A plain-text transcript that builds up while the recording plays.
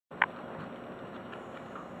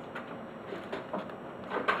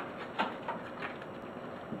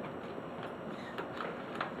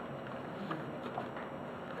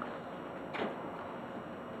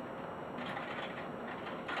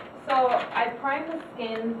So I primed the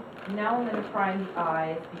skin, now I'm gonna prime the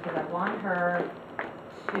eyes because I want her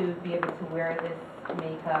to be able to wear this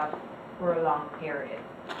makeup for a long period.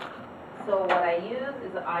 So what I use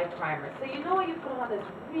is an eye primer. So you know you put on this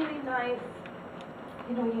really nice,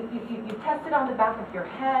 you know, you test it on the back of your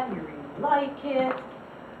hand, you really like it,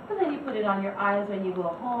 and then you put it on your eyes when you go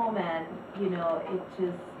home and, you know,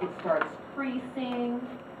 it starts creasing,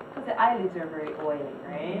 because the eyelids are very oily,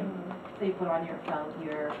 right? So you put on your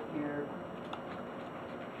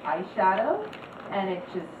eyeshadow, and it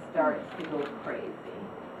just starts to go crazy.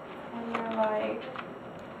 And you're like,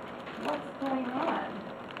 what's going on?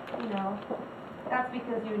 You know, that's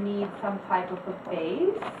because you need some type of a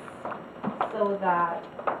base so that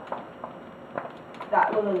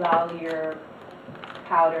will allow your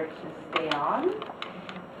powder to stay on.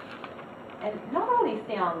 And not only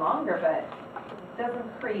stay on longer, but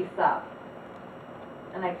doesn't crease up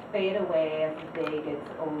and like fade away as the day gets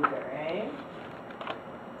older, right?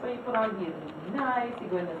 So you put on, you nice, you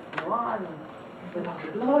go in the salon with all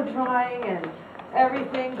the blow drying and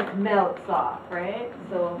everything just melts off, right?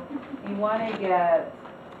 So you want to get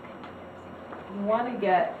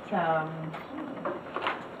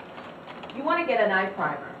an eye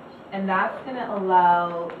primer, and that's going to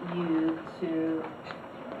allow you to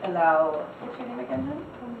what's your name again, honey?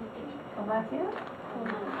 Kamatia?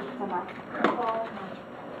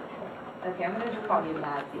 Okay, I'm going to just call you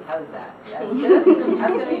Massey. How's that? That's good?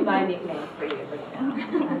 That's going to be my nickname for you right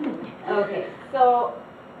now. Okay, so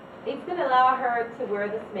it's going to allow her to wear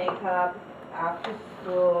this makeup after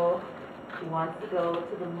school. She wants to go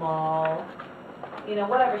to the mall. You know,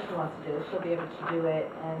 whatever she wants to do, she'll be able to do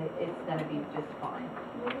it, and it's going to be just fine.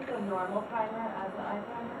 Can you use a normal primer as an eye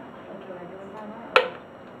primer? Like a regular primer?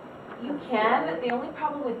 You can. The only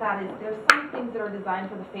problem with that is there's some things that are designed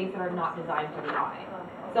for the face that are not designed for the eye.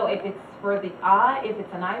 Okay. So if it's for the eye, if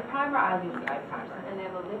it's an eye primer, I'll use the eye primer. And they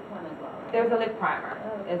have a lip one as well, right? There's a lip primer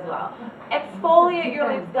as well. Exfoliate your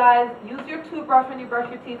lips, guys. Use your toothbrush when you brush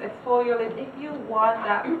your teeth. Exfoliate your lips. If you want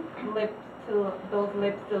those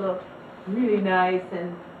lips to look really nice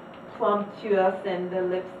and plumptuous, and the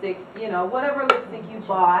lipstick, you know, whatever lipstick you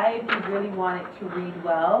buy, if you really want it to read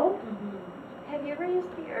well. Have you ever used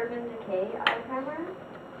the Urban Decay eye primer?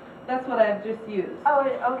 That's what I've just used. Oh,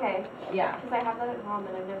 okay. Yeah. Because I have that at home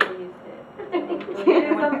and I've never used it. It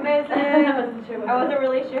is amazing. I wasn't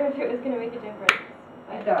really sure if it was going to make a difference.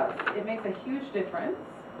 It does. It makes a huge difference.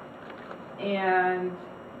 And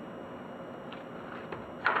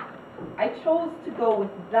I chose to go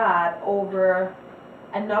with that over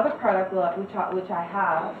another product which I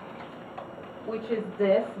have, which is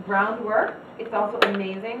this Groundwork. It's also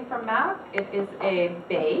amazing from MAC. It is a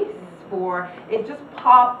base for, it just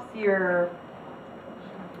pops your,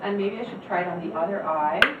 and maybe I should try it on the other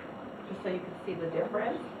eye, just so you can see the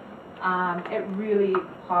difference. It really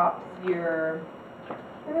pops your,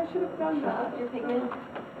 maybe I should have done that. Your pigment?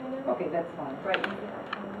 Okay, that's fine. Right.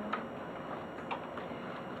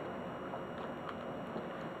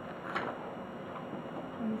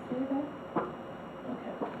 Can you see that?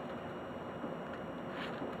 Okay.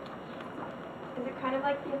 Is it kind of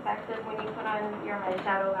like the effect of when you put on your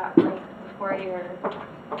eyeshadow like before your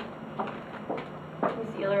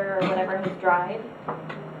concealer or whatever has dried?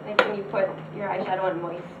 Like when you put your eyeshadow on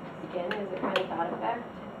moist skin, is it kind of that effect?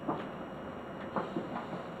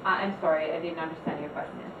 I'm sorry, I didn't understand your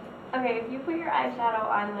question. Okay, if you put your eyeshadow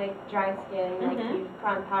on like dry skin, like Mhm. you put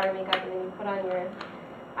on powder makeup and then you put on your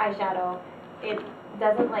eyeshadow, it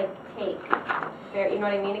doesn't like take there, you know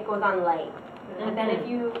what I mean? It goes on light. But then if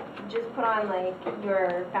you just put on like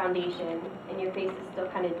your foundation and your face is still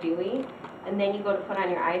kind of dewy, and then you go to put on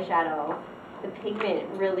your eyeshadow, the pigment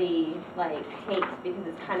really like takes because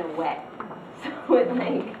it's kind of wet. So it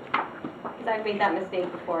like, because I've made that mistake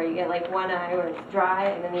before, you get like one eye where it's dry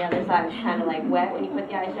and then the other side is kind of like wet when you put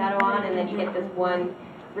the eyeshadow on, and then you get this one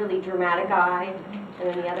really dramatic eye, and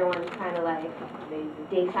then the other one's kind of like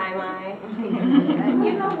daytime eye.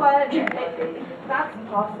 You know what? That's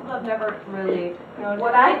possible. I've never really.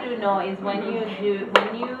 What I do know is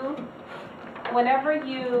whenever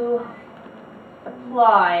you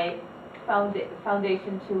apply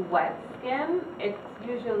foundation to wet skin, it's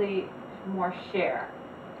usually more sheer.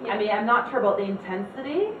 I mean, I'm not sure about the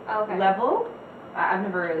intensity level. I've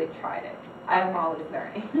never really tried it. I'm always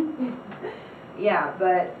learning. Yeah,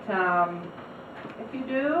 but if you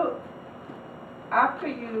do, after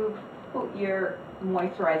you put your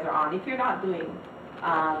moisturizer on, if you're not doing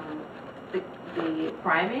the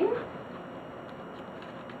priming,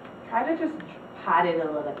 try to just pat it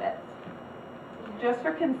a little bit, just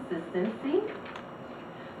for consistency.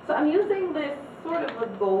 So I'm using this sort of a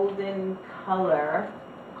golden color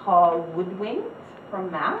called Woodwinked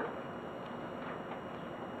from MAC.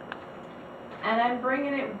 And I'm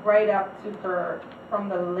bringing it right up to her, from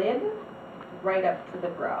the lid, right up to the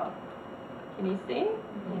brow. Can you see?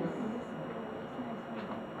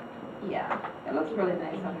 Yeah, it looks really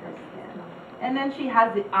nice on her skin. And then she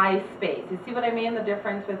has the eye space. You see what I mean? The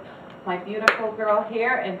difference with my beautiful girl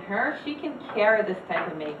here and her? She can carry this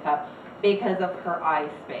type of makeup because of her eye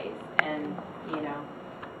space. And, you know,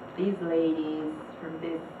 these ladies from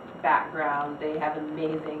this background, they have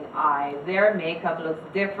amazing eyes. Their makeup looks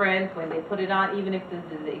different when they put it on, even if this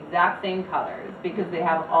is the exact same colors, because they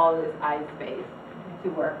have all this eye space to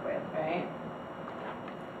work with, right?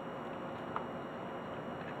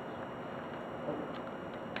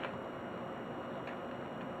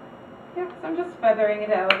 Yep, so I'm just feathering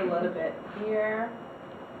it out a little bit here.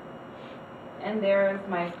 And there's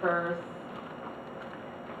my first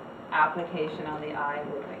application on the eye.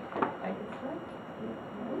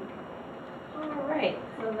 Alright,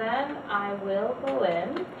 so then I will go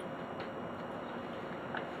in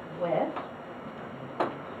with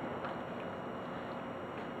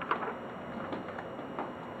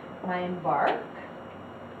my Embark.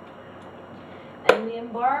 And the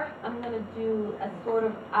Embark, I'm going to do a sort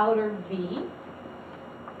of outer V.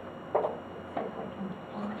 Let's see if I can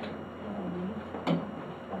find what I need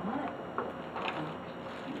for that.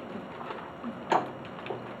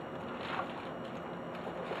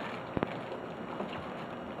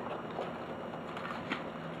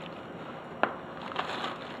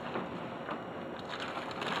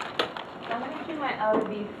 I'm going to do my outer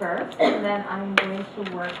V first, and then I'm going to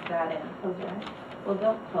work that in. Close your eyes. Well,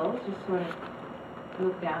 don't close, just sort of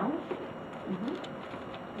look down.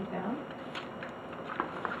 Look down.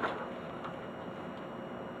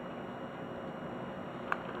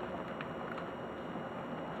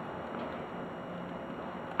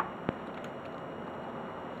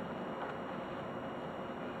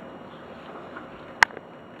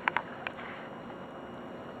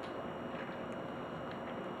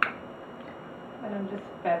 And I'm just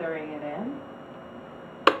feathering it in.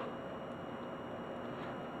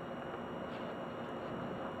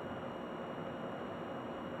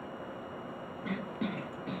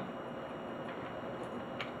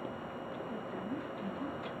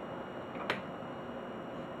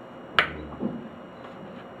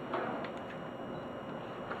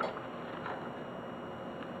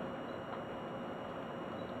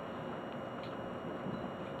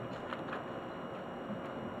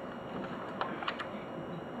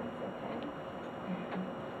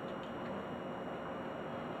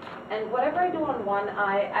 And whatever I do on one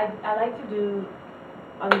eye, I like to do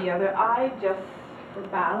on the other eye just for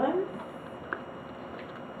balance.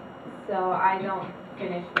 So I don't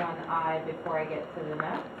finish one eye before I get to the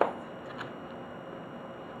next.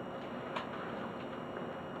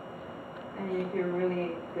 And if you're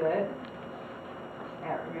really good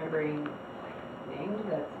at remembering things,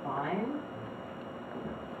 that's fine.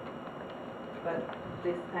 But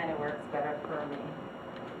this kind of works better for me.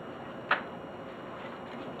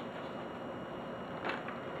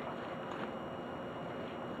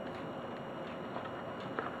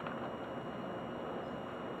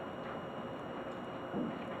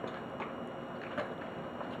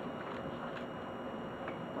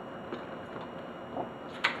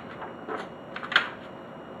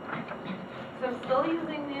 So I'm still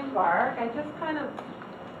using the Embark. I just kind of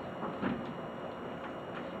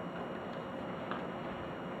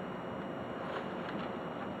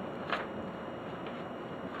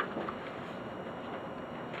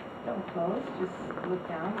don't close, just look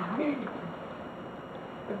down.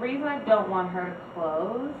 The reason I don't want her to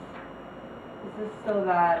close is just so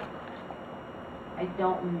that I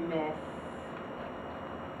don't miss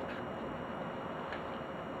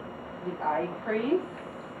the eye crease.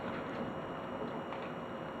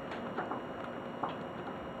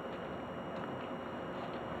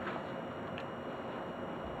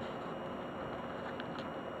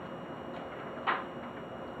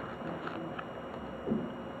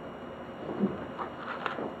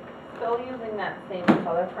 Still using that same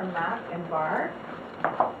color from MAC Embark.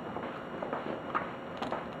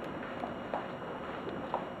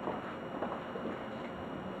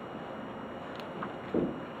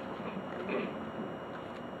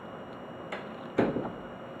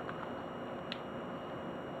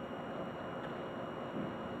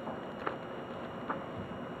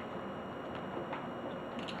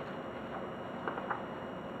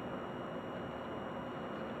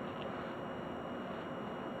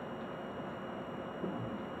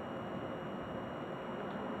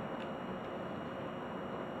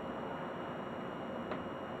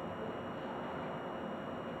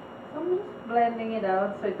 blending it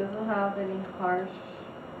out so it doesn't have any harshness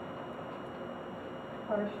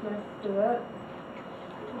to it.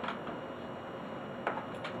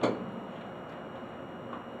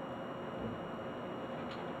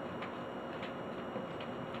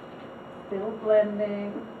 Still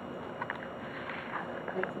blending.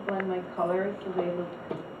 I like to blend my colors so they look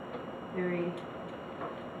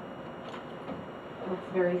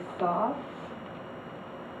looks very soft.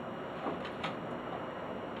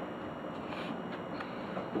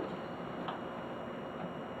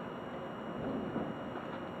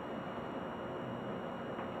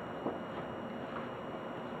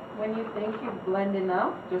 When you think you've blended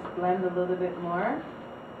enough, just blend a little bit more.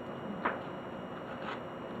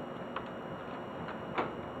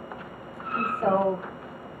 And so,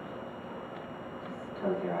 just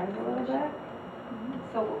close your eyes a little bit.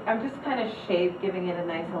 So I'm just kind of giving it a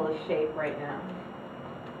nice little shape right now.